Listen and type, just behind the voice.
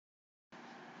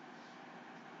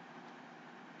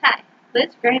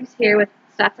Liz Grimes here with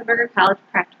Stautzenberger College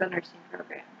Practical Nursing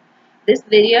Program. This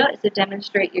video is to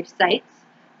demonstrate your sites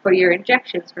for your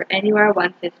injections for NUR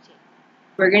 115.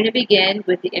 We're going to begin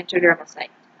with the intradermal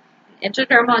site. An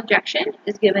intradermal injection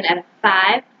is given at a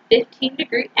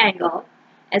 5-15-degree angle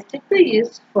as typically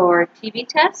used for TB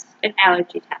tests and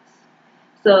allergy tests.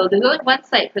 So there's only one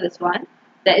site for this one.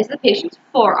 That is the patient's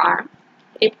forearm.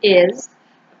 It is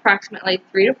approximately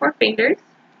 3 to 4 fingers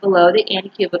below the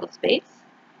antecubital space,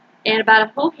 and about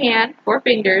a whole hand, 4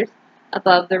 fingers,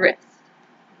 above the wrist.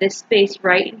 This space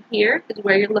right in here is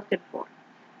where you're looking for.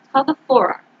 It's called the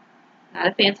forearm, not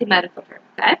a fancy medical term,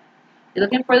 okay? You're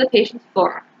looking for the patient's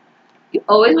forearm. You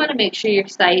always want to make sure your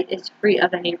site is free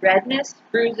of any redness,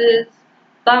 bruises,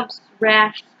 bumps,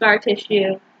 rash, scar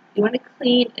tissue. You want a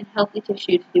clean and healthy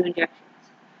tissue to do injections.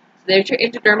 So there's your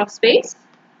intradermal space.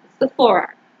 It's the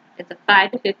forearm. It's a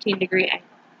 5 to 15 degree angle.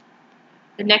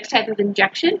 The next type of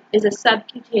injection is a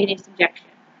subcutaneous injection.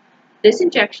 This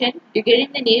injection, you're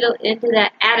getting the needle into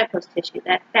that adipose tissue,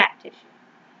 that fat tissue.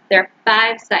 There are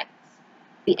 5 sites.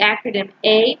 The acronym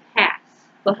APAS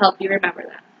will help you remember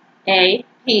them.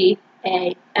 A-P-A-S-S.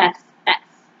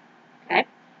 Okay?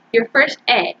 Your first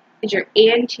A is your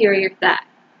anterior thigh.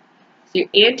 So your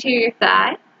anterior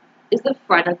thigh is the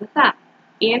front of the thigh.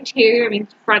 Anterior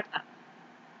means front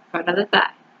of the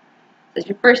thigh. That's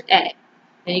your first A.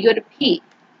 Then you go to P.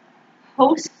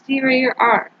 Posterior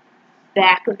arm,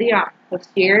 back of the arm.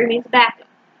 Posterior means back of.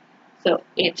 So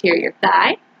anterior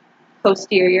thigh,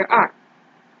 posterior arm.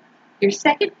 Your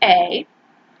second A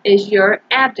is your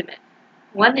abdomen,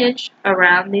 1 inch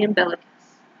around the umbilicus.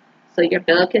 So your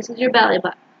umbilicus is your belly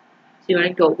button. So you want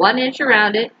to go 1 inch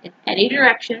around it in any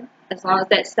direction, as long as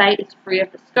that site is free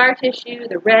of the scar tissue,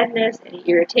 the redness, any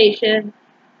irritation.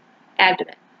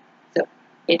 Abdomen. So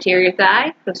anterior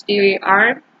thigh, posterior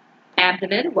arm,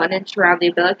 abdomen, 1 inch around the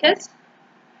umbilicus.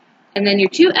 And then your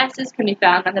 2 S's can be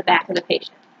found on the back of the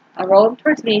patient. I'll roll them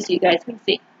towards me so you guys can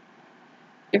see.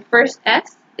 Your first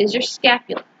S is your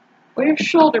scapula, or your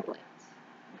shoulder blades.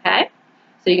 Okay?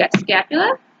 So you got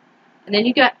scapula, and then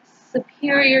you got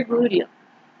superior gluteal,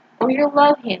 or your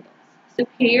love handles.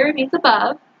 Superior means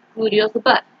above, gluteal is the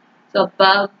butt. So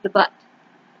above the butt.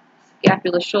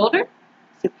 Scapula shoulder,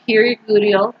 superior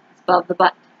gluteal is above the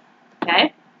butt.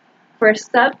 Okay? For a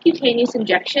subcutaneous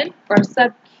injection, or a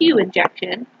sub-Q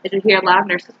injection, as you hear a lot of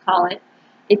nurses call it,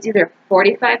 it's either a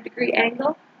 45-degree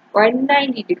angle or a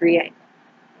 90-degree angle.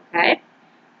 Okay?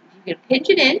 You can pinch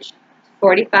an inch, it's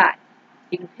 45.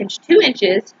 You can pinch 2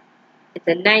 inches, it's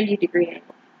a 90-degree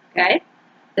angle. Okay?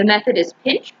 The method is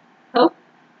pinch, poke,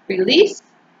 release,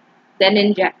 then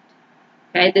inject.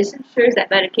 Okay? This ensures that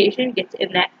medication gets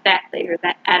in that fat layer,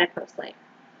 that adipose layer.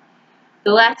 The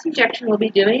last injection we'll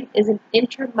be doing is an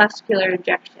intramuscular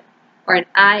injection, or an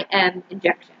IM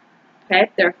injection. Okay?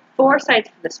 There are 4 sites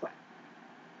for this one.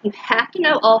 You have to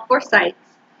know all 4 sites.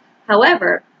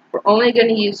 However, we're only going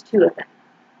to use 2 of them.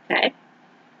 Okay?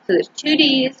 So there's 2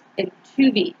 D's and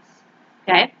 2 V's.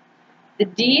 Okay? The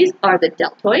D's are the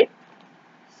deltoid.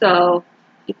 So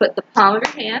you put the palm of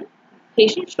your hand,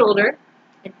 patient's shoulder,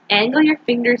 and angle your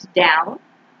fingers down.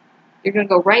 You're going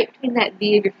to go right between that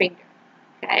V of your finger.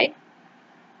 Okay?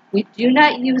 We do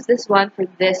not use this one for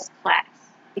this class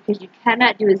because you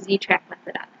cannot do a Z-track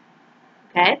method on it.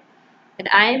 Okay? An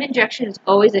IM injection is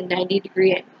always a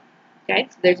 90-degree angle. Okay?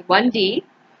 So there's 1 D.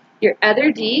 Your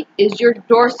other D is your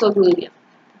dorsal gluteum.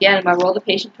 Again, I'm going to roll the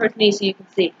patient towards me so you can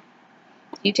see.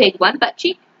 You take 1 butt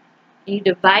cheek and you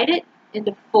divide it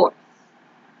into 4ths.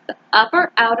 The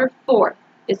upper outer 4th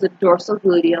is the dorsal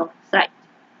gluteal site.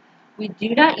 We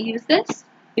do not use this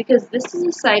because this is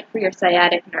a site for your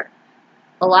sciatic nerve.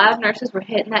 A lot of nurses were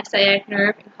hitting that sciatic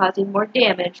nerve and causing more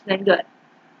damage than good.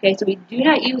 Okay, so we do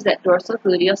not use that dorsal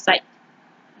gluteal site.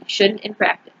 You shouldn't in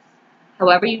practice.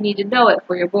 However, you need to know it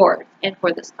for your board and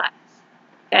for this class.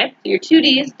 Okay, so your 2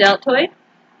 D's, deltoid,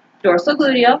 dorsal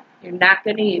gluteal, you're not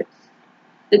going to use.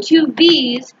 The 2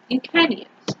 V's, you can use.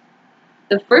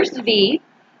 The first V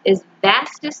is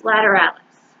vastus lateralis.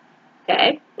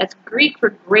 Okay, that's Greek for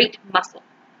great muscle.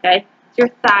 Okay, it's your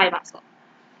thigh muscle.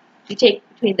 You take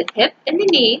between the hip and the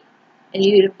knee, and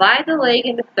you divide the leg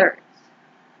into 3rds.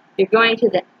 You're going to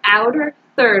the outer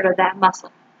 3rd of that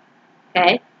muscle.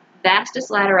 Okay? Vastus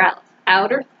lateralis,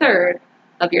 outer 3rd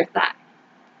of your thigh.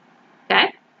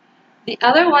 Okay? The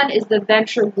other one is the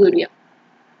ventral gluteum.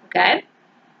 Okay?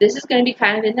 This is going to be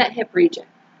kind of in that hip region.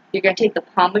 You're going to take the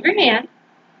palm of your hand,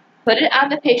 put it on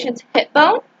the patient's hip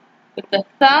bone, with the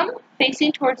thumb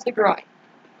facing towards the groin.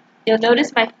 You'll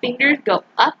notice my fingers go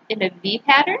up in a V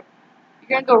pattern.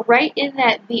 You're going to go right in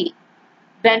that V,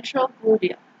 ventral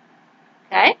gluteum.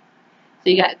 Okay? So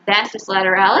you got vastus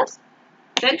lateralis,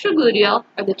 central gluteal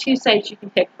are the two sites you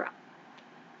can pick from.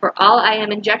 For all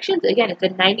IM injections, again, it's a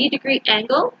 90-degree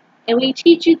angle, and we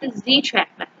teach you the Z-track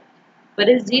method. What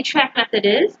a Z-track method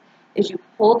is you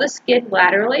pull the skin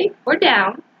laterally or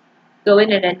down, go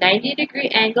in at a 90-degree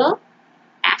angle,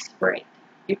 aspirate.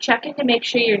 You're checking to make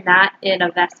sure you're not in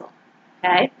a vessel,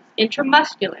 okay? It's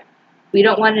intramuscular. We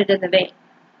don't want it in the vein.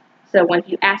 So when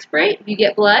you aspirate, if you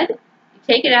get blood, you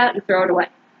take it out and throw it away.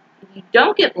 If you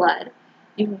don't get blood,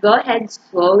 you can go ahead and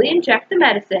slowly inject the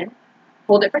medicine,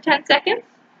 hold it for 10 seconds,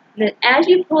 and then as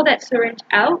you pull that syringe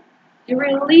out, you're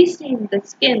releasing the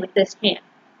skin with this hand.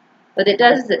 What it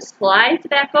does is it slides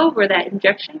back over that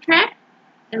injection tract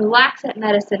and locks that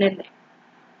medicine in there.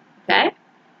 Okay?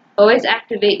 Always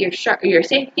activate your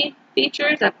safety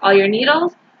features on all your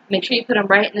needles. Make sure you put them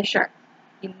right in the sharp.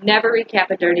 You never recap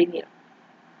a dirty needle.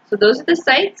 So those are the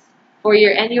sites for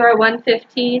your NUR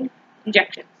 115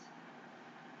 injection.